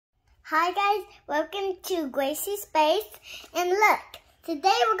Hi guys, welcome to Gracie Space. And look,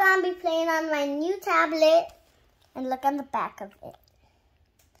 today we're going to be playing on my new tablet. And look on the back of it.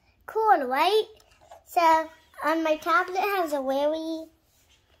 Cool, right? So, on my tablet has a very,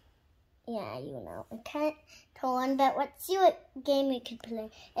 I can't tell one, but let's see what game we could play.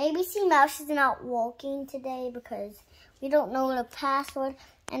 ABC Mouse is not working today because we don't know the password.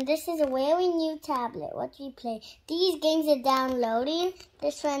 And this is a very new tablet. What do you play? These games are downloading.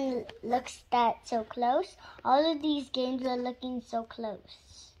 This one looks so close. All of these games are looking so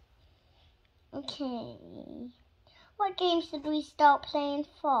close. Okay. What games should we start playing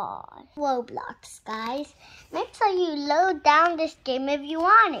for? Roblox, guys. Make sure you load down this game if you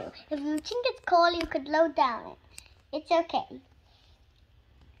want to. If you think it's cool, you could load down it. It's okay.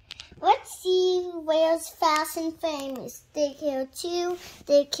 Let's see where's Fast and Famous. They kill 2,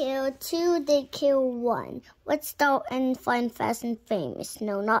 they kill 2, they kill 1. Let's start and find Fast and Famous.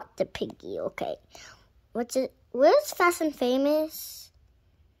 No, not the piggy, okay. Where's Fast and Famous?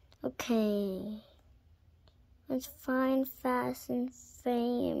 Okay. Let's find Fast and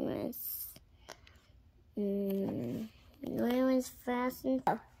Famous. Where is Fast and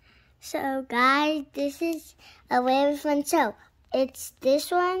Famous? So guys, this is a very fun show. It's this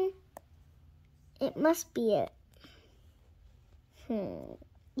one. It must be it.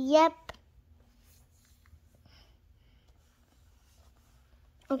 Yep.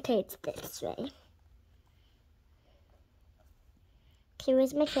 Okay, it's this way. Okay,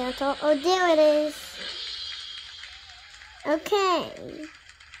 where's my character? Oh, there it is. Okay.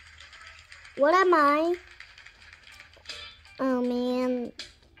 What am I? Oh, man.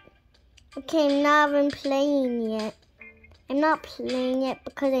 Okay, I'm not even playing yet. I'm not playing it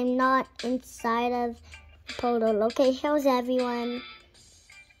because I'm not inside of the portal. Okay, how's everyone?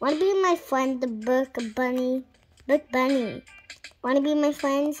 Want to be my friend, the Book Bunny? Book Bunny. Want to be my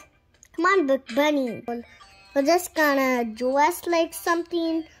friends? Come on, Book Bunny. We're just gonna dress like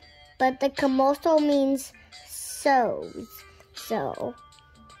something, but the commercial means so.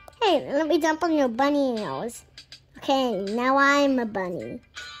 Hey, let me jump on your bunny nails. Okay, now I'm a bunny.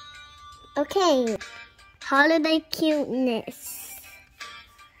 Okay. Holiday cuteness.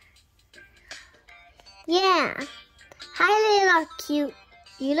 Yeah. Hi, little cute.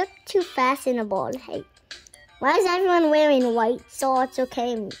 You look too fashionable. Hey, why is everyone wearing white? So it's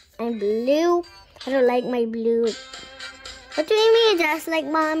okay. I'm blue. I don't like my blue. What do you mean you dress like,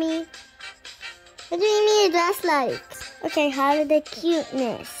 Mommy? What do you mean you dress like? Okay, holiday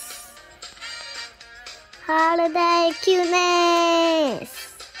cuteness. Holiday cuteness.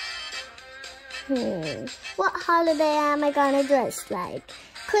 What holiday am I gonna dress like?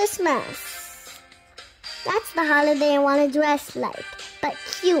 Christmas. That's the holiday I wanna dress like, but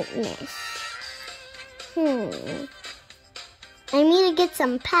cuteness. I need to get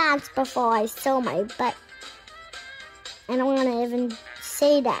some pants before I sew my butt. I don't wanna even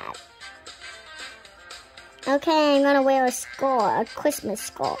say that. Okay, I'm gonna wear a Christmas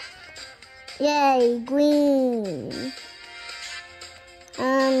scarf. Yay, green.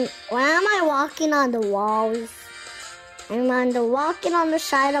 Why am I walking on the walls? I'm walking on the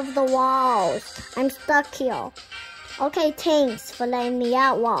side of the walls. I'm stuck here. Okay, thanks for letting me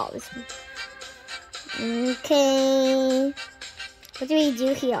out, walls. Okay. What do we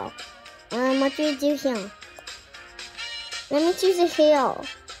do here? What do we do here? Let me choose a hill.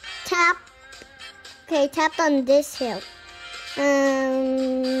 Tap. Okay, tap on this hill.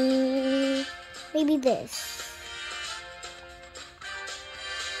 Maybe this.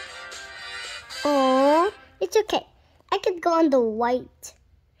 Oh, it's okay. I could go on the white.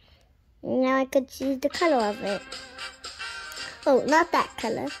 Now I could choose the color of it. Oh, not that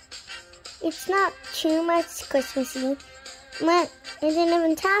color. It's not too much Christmassy. But I didn't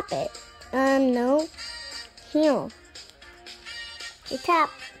even tap it. No. Here. You tap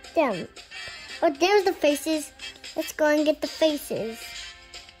them. Oh, there's the faces. Let's go and get the faces.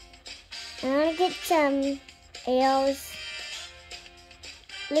 I want to get some ears.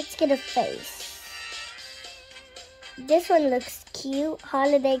 Let's get a face. This one looks cute.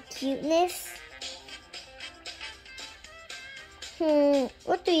 Holiday cuteness.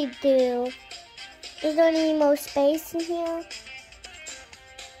 What do you do? Is there any more space in here?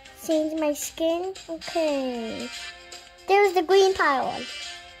 Change my skin? Okay. There's the green pile.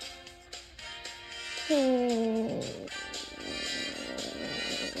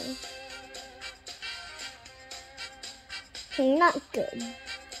 Not good.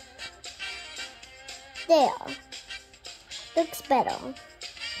 There. Looks better.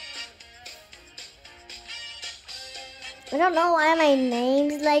 I don't know why my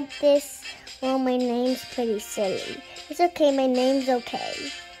name's like this. Well, my name's pretty silly. It's okay, my name's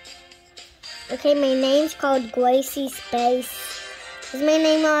okay. Okay, my name's called Gracie Space. Is my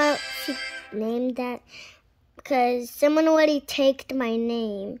name named that? Because someone already taked my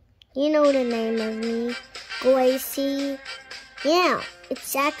name. You know the name of me, Gracie. Yeah,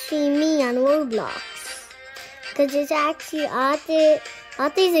 it's actually me on Roblox. Because it's actually Arthur's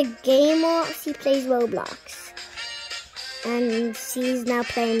a gamer. She plays Roblox. And she's now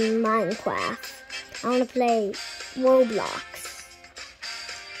playing Minecraft. I want to play Roblox.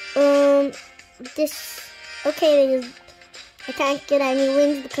 Okay, I can't get any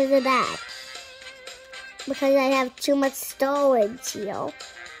wins because of that. Because I have too much storage here.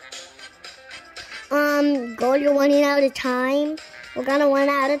 Gold, you're running out of time. We're gonna run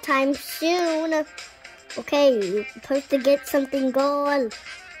out of time soon. Okay, you're supposed to get something gold.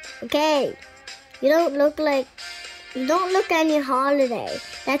 Okay, you don't look any holiday.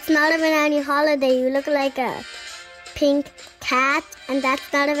 That's not even any holiday. You look like a pink cat, and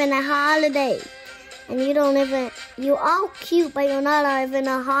that's not even a holiday. And you're all cute, but you're not even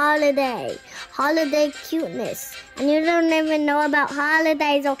a holiday. Holiday cuteness. And you don't even know about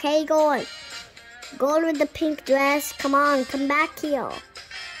holidays, okay, Gold? Gold with the pink dress, come on, come back here.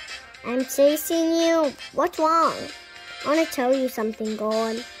 I'm chasing you. What's wrong? I want to tell you something,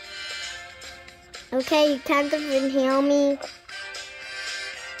 Gold. Okay, you can't even hear me.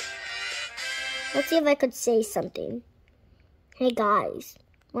 Let's see if I could say something. Hey guys,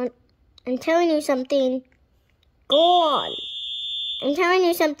 I'm telling you something. Gold, I'm telling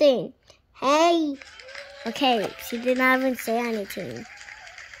you something. Hey. Okay, she did not even say anything.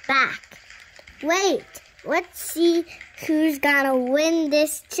 Back. Wait, let's see who's gonna win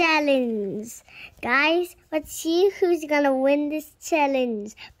this challenge. Guys, let's see who's gonna win this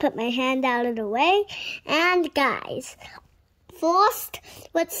challenge. Put my hand out of the way. And guys, first,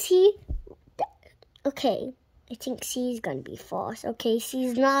 let's see. Okay, I think she's gonna be first. Okay,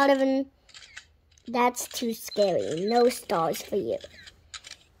 she's not even, that's too scary. No stars for you.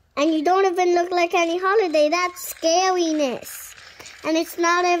 And you don't even look like any holiday. That's scariness. And it's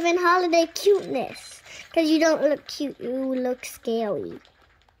not even holiday cuteness. Because you don't look cute. You look scary.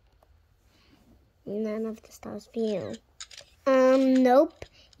 None of the stars for you. Nope.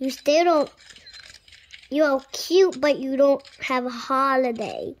 You still don't. You're cute, but you don't have a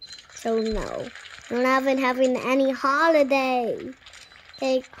holiday. So no. You're not even having any holiday.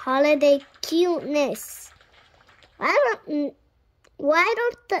 Okay, holiday cuteness. Why don't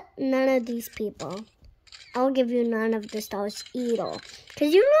none of these people? I'll give you none of the stars either.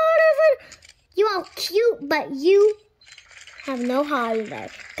 Because you are cute, but you have no holiday.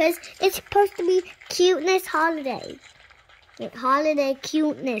 Because it's supposed to be cuteness holiday. Like holiday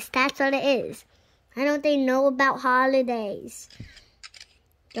cuteness, that's what it is. Why don't they know about holidays?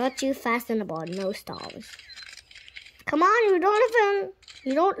 You're too fashionable, no stars. Come on, you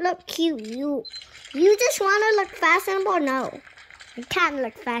don't look cute. You just want to look fashionable? No. You can't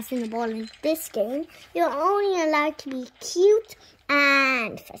look fashionable in this game. You're only allowed to be cute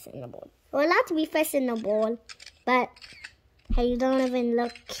and fashionable. You're allowed to be fashionable, but hey, you don't even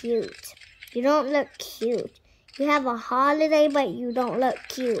look cute. You don't look cute. You have a holiday, but you don't look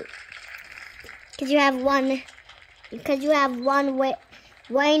cute. Because you have one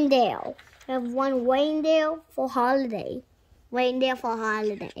reindeer. You have one reindeer for holiday. Reindeer for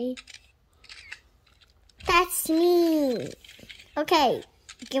holiday. That's me. Okay,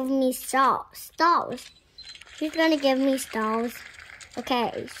 give me stars. Who's gonna give me stars?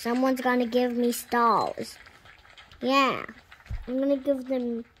 Okay, someone's gonna give me stars. Yeah, I'm gonna give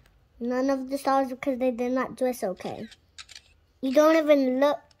them none of the stars because they did not dress okay. You don't even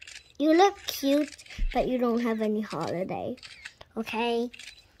look, you look cute, but you don't have any holiday. Okay?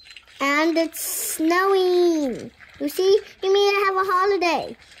 And it's snowing. You see, you mean I have a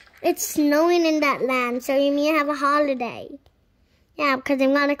holiday. It's snowing in that land, so you mean I have a holiday. Yeah, because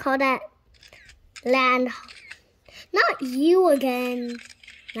I'm going to call that land. Not you again.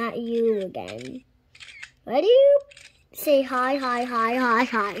 Not you again. Why do you say hi? You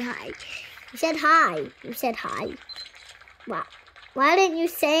said hi. You said hi. Wow. Why didn't you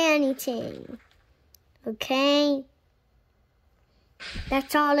say anything? Okay.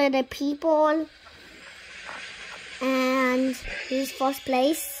 That's all of the people. And who's first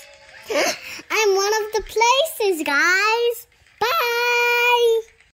place? I'm one of the places, guys.